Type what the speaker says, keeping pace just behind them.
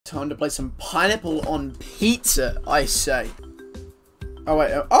Time to play some pineapple on pizza, I say. Oh,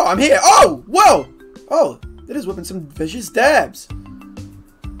 wait. Oh, I'm here. Oh, whoa. Oh, that is whipping some vicious dabs.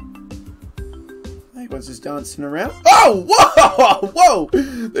 He wants just dancing around. Oh, whoa, whoa.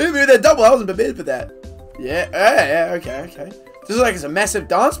 They made that double. I wasn't prepared for that. Yeah, yeah, okay. This is like it's a massive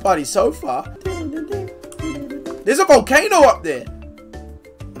dance party so far. There's a volcano up there.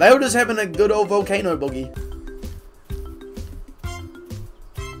 They were just having a good old volcano boogie.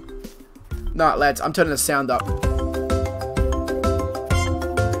 Nah, lads, I'm turning the sound up.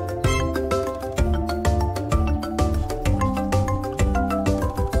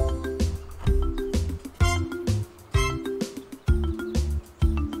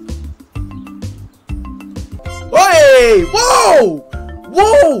 Hey! Whoa!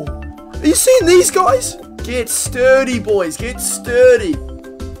 Whoa! Are you seeing these guys? Get sturdy, boys. Get sturdy.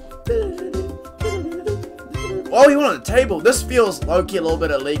 Oh, you want on the table? This feels low-key a little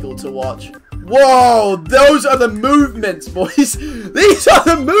bit illegal to watch. Whoa! Those are the movements, boys. These are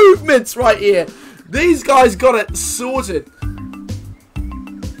the movements right here. These guys got it sorted.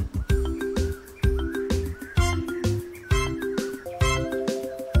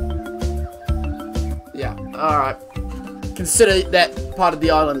 Yeah, alright. Consider that part of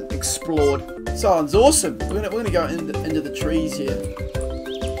the island explored. This island's awesome. We're gonna go into the trees here.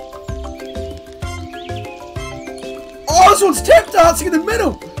 Oh, this one's tap dancing in the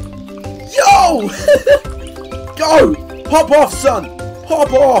middle. Yo! Go! Pop off, son!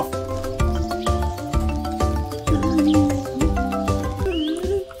 Pop off!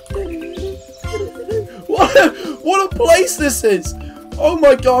 What a place this is! Oh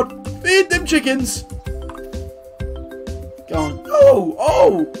my god! Feed them chickens! Go on. Oh!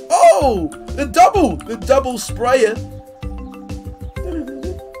 Oh! Oh! The double sprayer!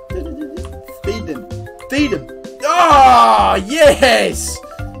 Feed them! Feed them! Ah! Yes!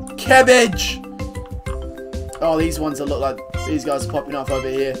 Cabbage! Oh, these ones that look like these guys are popping off over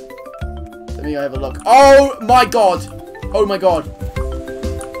here. Let me go have a look. Oh my god! Oh my god!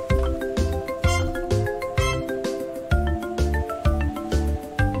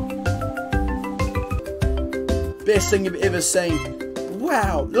 Best thing you've ever seen.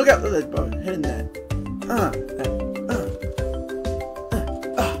 Wow! Look at that, bro. Hitting that.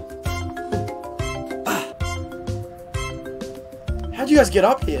 How'd you guys get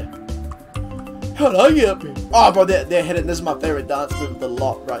up here? How'd I get up here? Oh, bro, they're hitting. This is my favorite dance move of the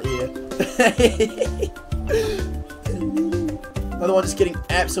lot right here. Another one just getting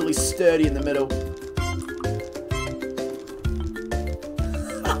absolutely sturdy in the middle.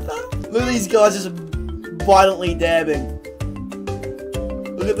 Look at these guys just violently dabbing.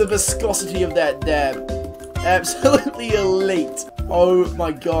 Look at the viscosity of that dab. Absolutely elite. Oh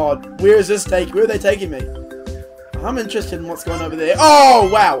my god. Where is this taking? Where are they taking me? I'm interested in what's going over there. Oh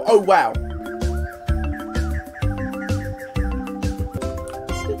wow. Oh wow.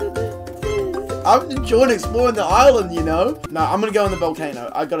 I'm enjoying exploring the island, you know. No, I'm gonna go in the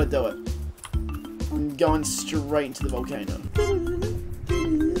volcano. I gotta do it. I'm going straight into the volcano.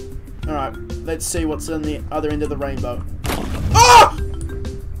 Alright, let's see what's on the other end of the rainbow. Ah!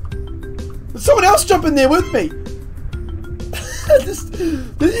 There's someone else jumping there with me!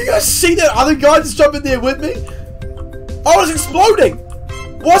 Did you guys see that other guy just jumping there with me? Oh, it's exploding!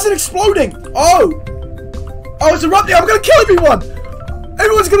 Why is it exploding? Oh! Oh, it's erupting! I'm gonna kill everyone!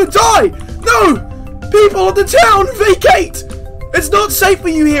 Everyone's gonna die! No! People of the town, vacate! It's not safe for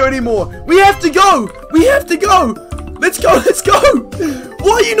you here anymore! We have to go! We have to go! Let's go! Let's go!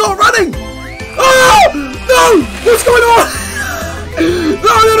 Why are you not running? Oh! No! What's going on?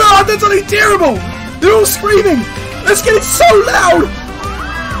 No! That's something terrible! They're all screaming! It's getting so loud!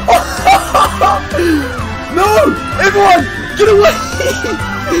 No! Everyone! Get away!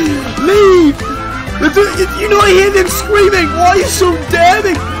 Leave! You're not hearing them screaming! Why are you so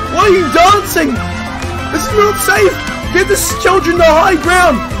dabbing? Why are you dancing? This is not safe! Get the children to high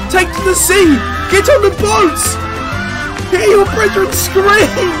ground! Take to the sea! Get on the boats! Hear your brethren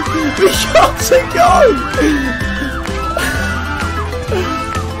scream! We got to go!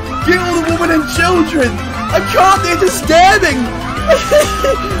 Get all the women and children! I can't, they're just dabbing!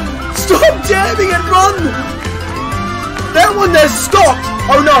 Stop dabbing and run! That one there stopped!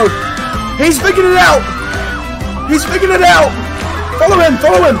 Oh no! He's figured it out! He's figured it out! Follow him!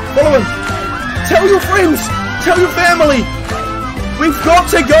 Follow him! Follow him! Tell your friends! Tell your family! We've got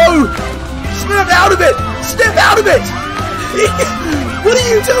to go! Step out of it! Step out of it! What are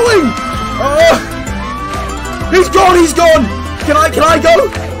you doing? Oh! He's gone! He's gone! Can I go?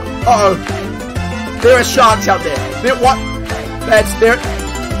 Uh-oh. There are sharks out there. What?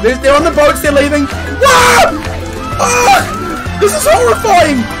 They're on the boats. They're leaving. Ah! Ah! This is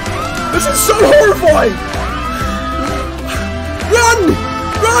horrifying. This is so horrifying! Run!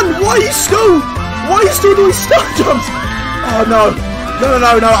 Run! Why are you still doing stunt jumps? Oh no. No.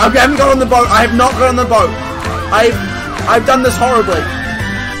 I haven't got on the boat. I have not got on the boat. I've done this horribly.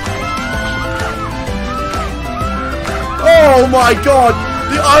 Oh my god.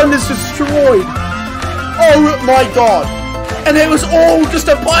 The island is destroyed. Oh my god. And it was all just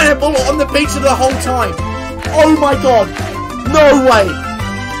a pineapple on the pizza the whole time. Oh my god. No way.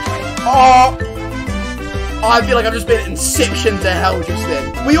 Oh. I feel like I've just been inception to hell just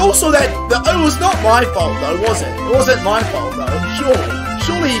then. We all saw that it was not my fault though, was it? It wasn't my fault though,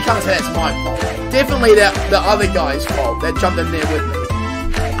 surely you can't say that's my fault. Definitely the other guy's fault that jumped in there with me.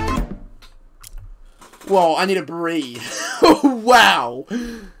 Whoa, I need to breathe. Wow.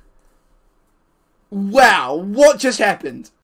 Wow, what just happened?